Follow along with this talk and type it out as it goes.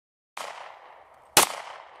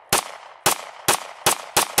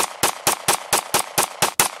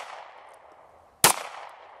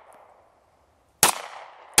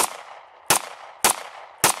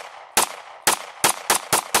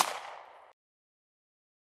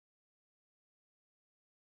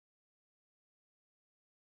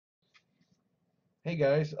Hey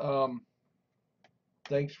guys,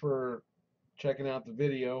 thanks for checking out the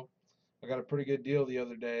video. I got a pretty good deal the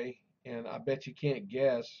other day, and I bet you can't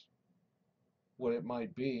guess what it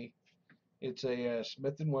might be. It's a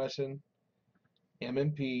Smith& Wesson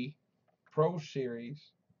M&P Pro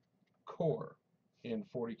Series core in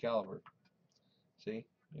 40 caliber. See,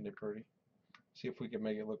 isn't it pretty? See if we can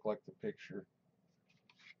make it look like the picture.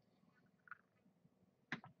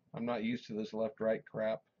 I'm not used to this left-right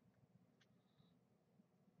crap.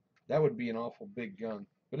 That would be an awful big gun.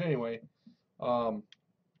 But anyway, um,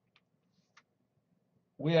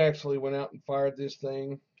 we actually went out and fired this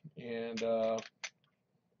thing, and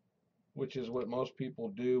which is what most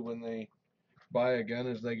people do when they buy a gun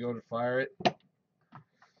as they go to fire it.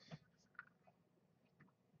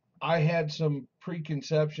 I had some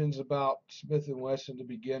preconceptions about Smith& Wesson to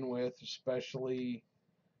begin with, especially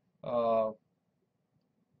uh,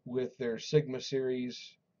 with their Sigma series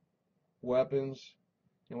weapons.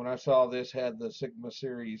 And when I saw this had the Sigma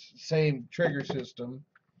series, same trigger system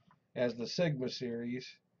as the Sigma series,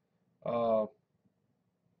 uh,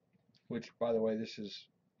 which, by the way, this is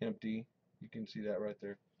empty. You can see that right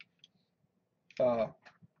there. Uh,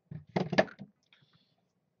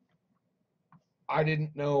 I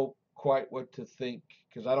didn't know quite what to think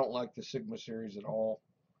because I don't like the Sigma series at all.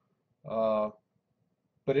 Uh,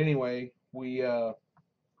 but anyway, we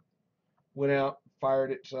went out,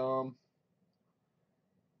 fired it some,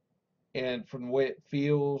 and from the way it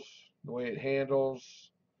feels, the way it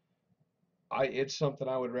handles, it's something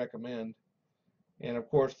I would recommend. And of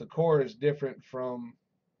course, the core is different from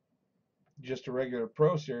just a regular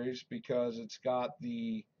Pro Series because it's got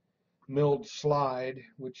the milled slide,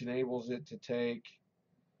 which enables it to take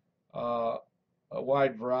uh, a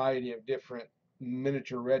wide variety of different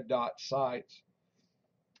miniature red dot sights.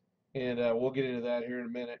 And we'll get into that here in a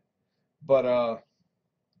minute. But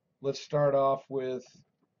let's start off with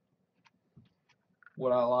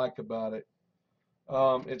what I like about it.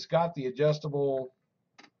 It's got the adjustable,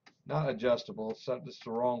 not adjustable, it's the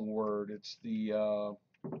wrong word. It's the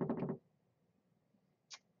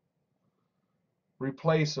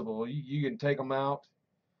replaceable. You can take them out,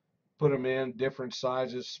 put them in different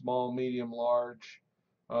sizes, small, medium, large.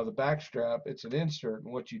 The back strap, it's an insert,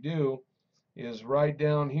 and what you do is right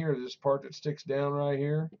down here, this part that sticks down right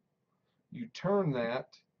here, you turn that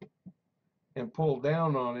and pull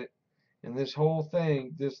down on it, and this whole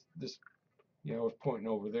thing, this, I was pointing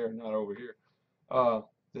over there, not over here.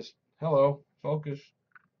 This, hello, focus,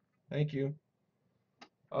 thank you.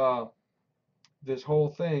 Uh, this whole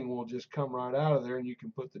thing will just come right out of there, and you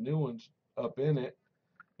can put the new ones up in it,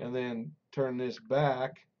 and then turn this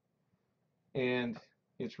back, and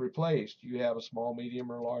it's replaced. You have a small,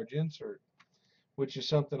 medium, or large insert, which is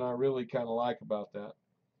something I really kind of like about that.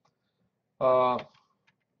 Uh,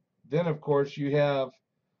 then, of course, you have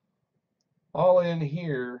all in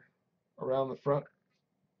here around the front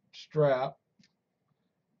strap,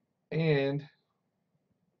 and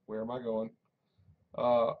where am I going?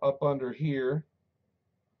 Up under here,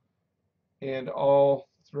 and all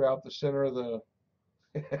throughout the center of the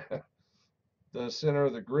the center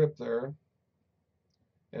of the grip there,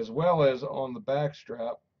 as well as on the back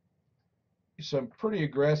strap, some pretty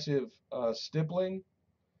aggressive stippling,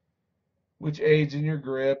 which aids in your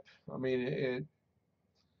grip. I mean,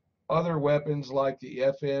 other weapons like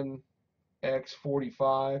the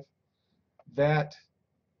FNX45, that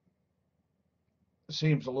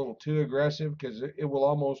seems a little too aggressive because it will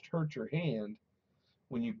almost hurt your hand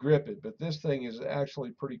when you grip it. But this thing is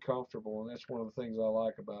actually pretty comfortable, and that's one of the things I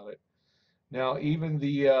like about it. Now, even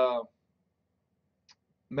the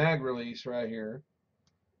mag release right here,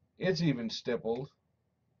 it's even stippled.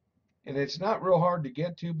 And it's not real hard to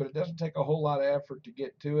get to, but it doesn't take a whole lot of effort to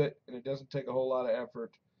get to it, and it doesn't take a whole lot of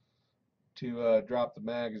effort to drop the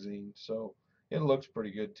magazine. So it looks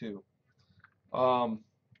pretty good too. Um,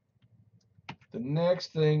 the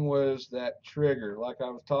next thing was that trigger. Like I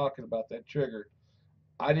was talking about, that trigger.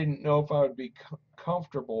 I didn't know if I would be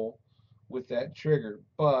comfortable with that trigger,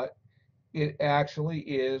 but it actually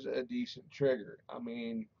is a decent trigger. I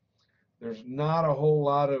mean, there's not a whole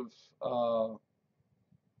lot of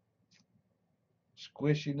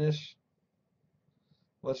squishiness,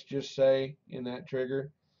 let's just say, in that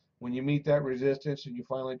trigger. When you meet that resistance and you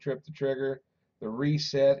finally trip the trigger, the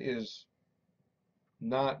reset is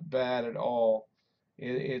not bad at all.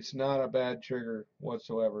 It's not a bad trigger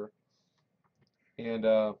whatsoever, and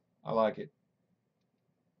I like it.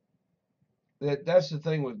 That's the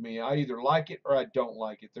thing with me. I either like it or I don't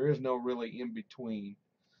like it. There is no really in between.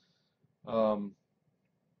 Um,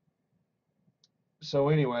 so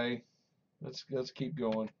anyway, let's keep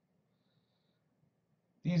going.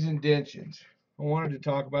 These indentions. I wanted to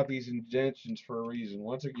talk about these indentions for a reason.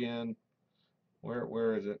 Once again,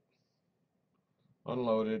 where is it?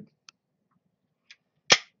 Unloaded.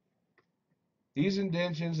 These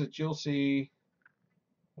indentions that you'll see,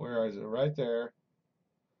 where is it? Right there.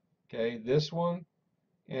 Okay, this one,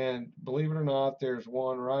 and believe it or not, there's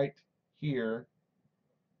one right here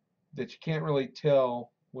that you can't really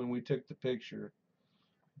tell when we took the picture,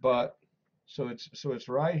 but so it's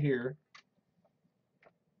right here,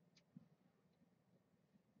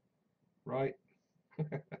 right?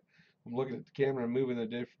 I'm looking at the camera and moving in a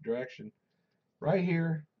different direction. Right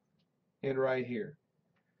here and right here.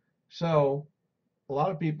 So a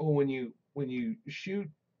lot of people, when you shoot,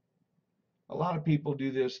 a lot of people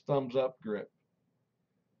do this thumbs up grip.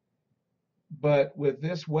 But with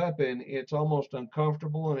this weapon, it's almost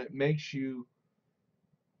uncomfortable, and it makes you,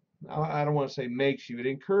 I don't want to say makes you, it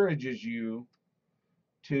encourages you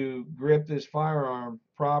to grip this firearm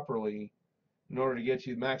properly in order to get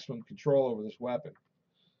you maximum control over this weapon.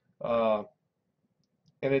 Uh,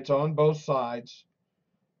 and it's on both sides,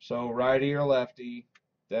 so righty or lefty,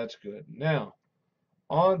 that's good. Now,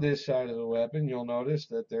 on this side of the weapon, you'll notice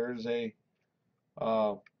that there's a,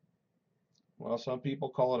 well, some people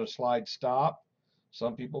call it a slide stop,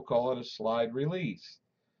 some people call it a slide release,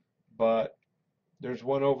 but there's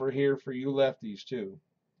one over here for you lefties too.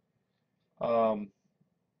 Um,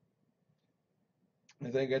 I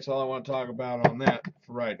think that's all I want to talk about on that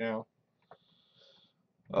for right now.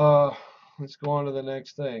 Uh, let's go on to the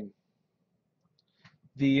next thing.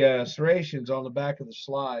 The serrations on the back of the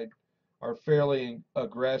slide are fairly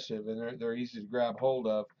aggressive, and they're easy to grab hold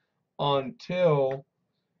of until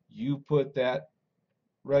you put that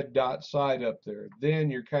red dot sight up there. Then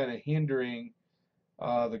you're kind of hindering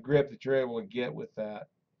the grip that you're able to get with that.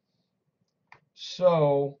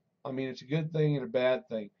 So, I mean, it's a good thing and a bad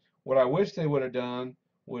thing. What I wish they would have done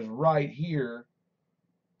was right here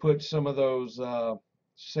put some of those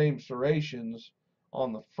same serrations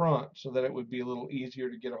on the front so that it would be a little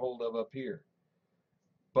easier to get a hold of up here.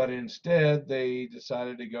 But instead, they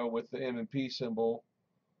decided to go with the M&P symbol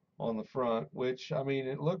on the front, which, I mean,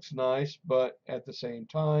 it looks nice, but at the same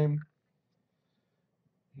time,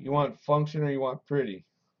 you want function or you want pretty.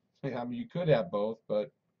 I mean, you could have both,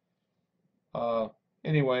 but uh,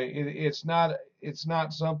 anyway, it's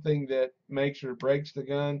not something that makes or breaks the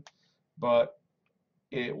gun, but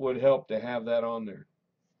it would help to have that on there.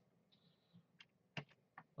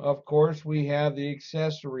 Of course, we have the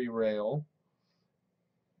accessory rail.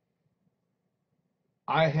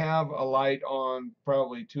 I have a light on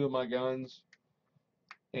probably two of my guns,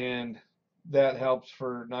 and that helps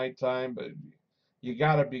for nighttime, but you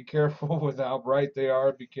got to be careful with how bright they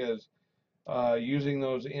are, because using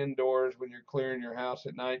those indoors when you're clearing your house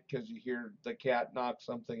at night because you hear the cat knock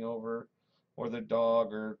something over or the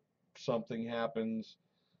dog or something happens,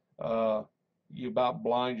 you about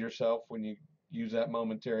blind yourself when you use that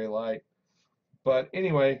momentary light. But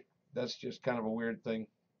anyway, that's just kind of a weird thing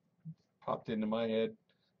popped into my head.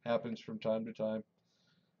 Happens from time to time.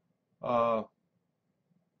 Uh,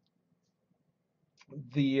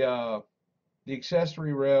 the uh, the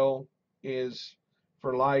accessory rail is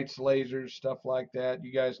for lights, lasers, stuff like that.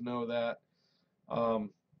 You guys know that. Um,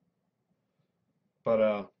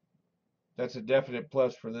 but that's a definite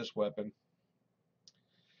plus for this weapon.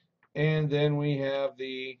 And then we have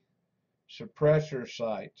the suppressor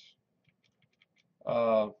sights.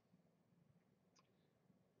 Uh,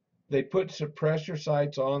 they put suppressor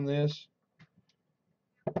sights on this.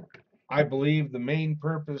 I believe the main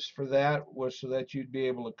purpose for that was so that you'd be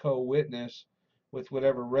able to co-witness with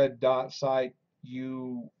whatever red dot sight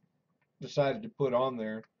you decided to put on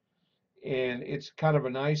there. And it's kind of a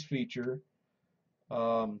nice feature,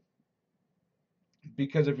 um,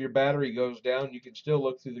 because if your battery goes down, you can still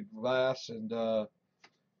look through the glass and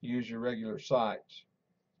use your regular sights.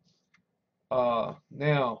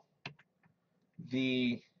 Now,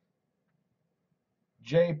 the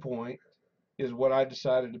J point is what I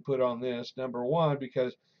decided to put on this. Number one,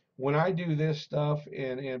 because when I do this stuff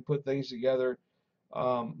and put things together,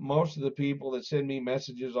 most of the people that send me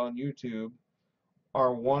messages on YouTube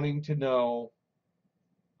are wanting to know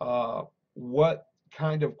uh, what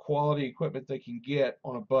kind of quality equipment they can get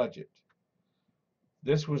on a budget.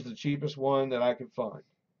 This was the cheapest one that I could find.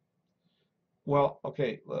 Well,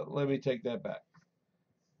 okay, let me take that back.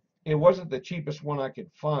 It wasn't the cheapest one I could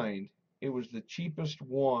find. It was the cheapest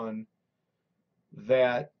one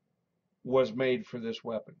that was made for this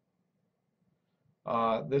weapon.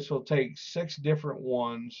 This will take 6 different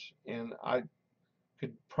ones, and I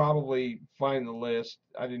could probably find the list.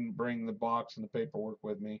 I didn't bring the box and the paperwork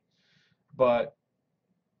with me, but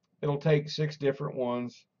it'll take 6 different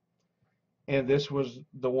ones, and this was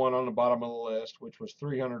the one on the bottom of the list, which was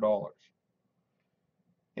 $300.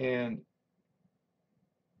 And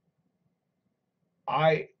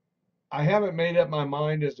I I haven't made up my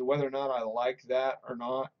mind as to whether or not I like that or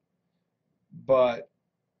not, but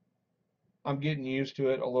I'm getting used to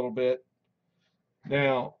it a little bit.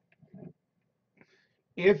 Now,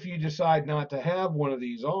 if you decide not to have one of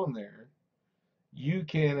these on there, you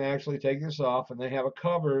can actually take this off, and they have a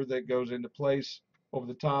cover that goes into place over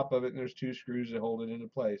the top of it, and there's two screws that hold it into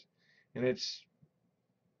place. And it's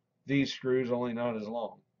these screws, only not as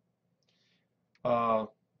long. Uh,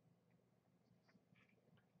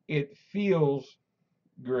 it feels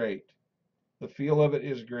great. The feel of it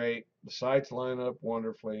is great. The sights line up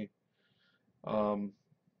wonderfully. Um,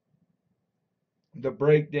 the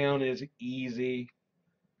breakdown is easy.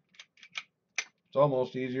 It's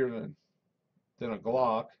almost easier than a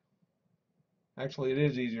Glock. Actually, it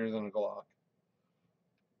is easier than a Glock.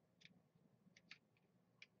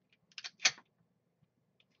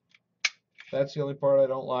 That's the only part I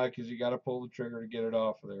don't like, is you got to pull the trigger to get it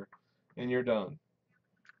off of there, and you're done.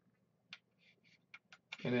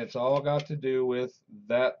 And it's all got to do with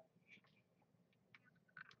that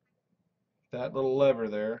little lever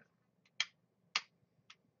there.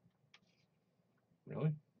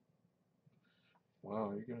 Really?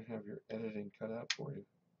 Wow, you're going to have your editing cut out for you.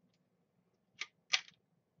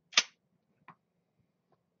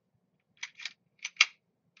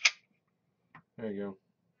 There you go.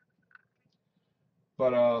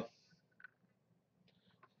 But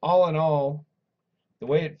all in all, the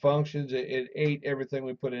way it functions, it ate everything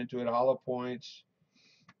we put into it. Hollow points,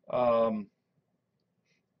 full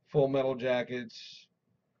metal jackets.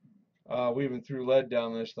 We even threw lead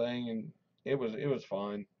down this thing, and it was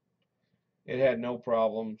fine. It had no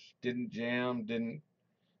problems. Didn't jam. Didn't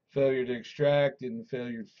failure to extract. Didn't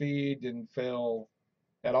failure to feed. Didn't fail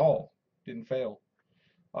at all. Didn't fail.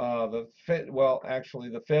 Well, actually,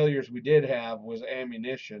 the failures we did have was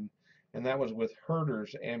ammunition, and that was with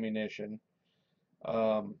Herder's ammunition.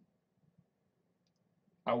 Um,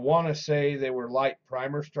 I want to say they were light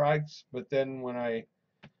primer strikes, but then when I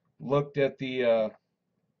looked at the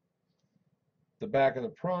back of the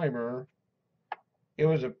primer, it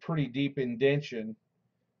was a pretty deep indentation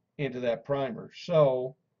into that primer.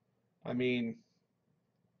 So, I mean,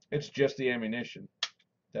 it's just the ammunition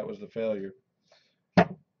that was the failure.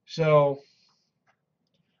 So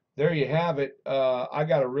there you have it. I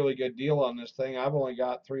got a really good deal on this thing. I've only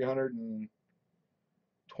got $323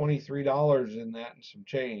 in that and some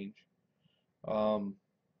change.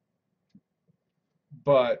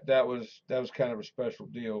 But that was kind of a special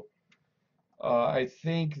deal. I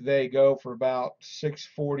think they go for about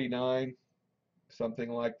 $649, something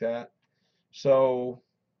like that. So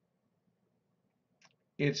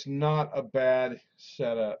it's not a bad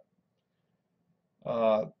setup.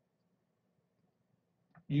 Uh,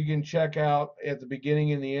 you can check out at the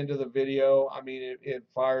beginning and the end of the video. I mean, it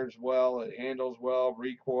fires well, it handles well,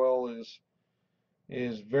 recoil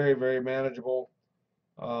is very, very manageable.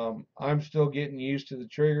 I'm still getting used to the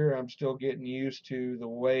trigger. I'm still getting used to the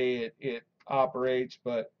way it operates,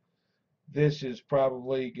 but this is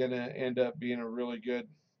probably going to end up being a really good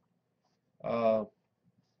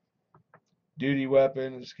duty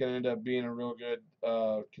weapon. It's going to end up being a real good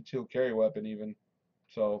concealed carry weapon even.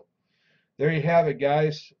 So there you have it,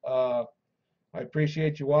 guys. I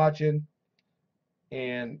appreciate you watching,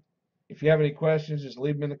 and if you have any questions, just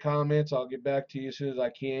leave them in the comments. I'll get back to you as soon as I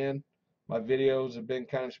can. My videos have been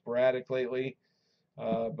kind of sporadic lately,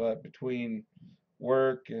 but between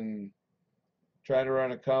work and trying to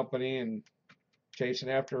run a company and chasing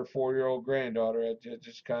after a 4-year-old granddaughter, it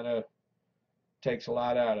just kind of takes a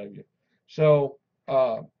lot out of you. So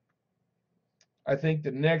I think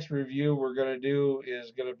the next review we're going to do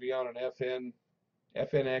is going to be on an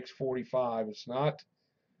FNX 45. It's not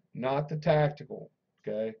the tactical,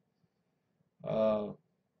 okay? But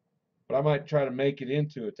I might try to make it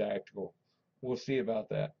into a tactical. We'll see about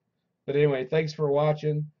that. But anyway, thanks for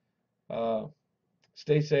watching.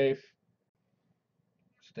 Stay safe.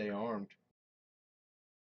 Stay armed.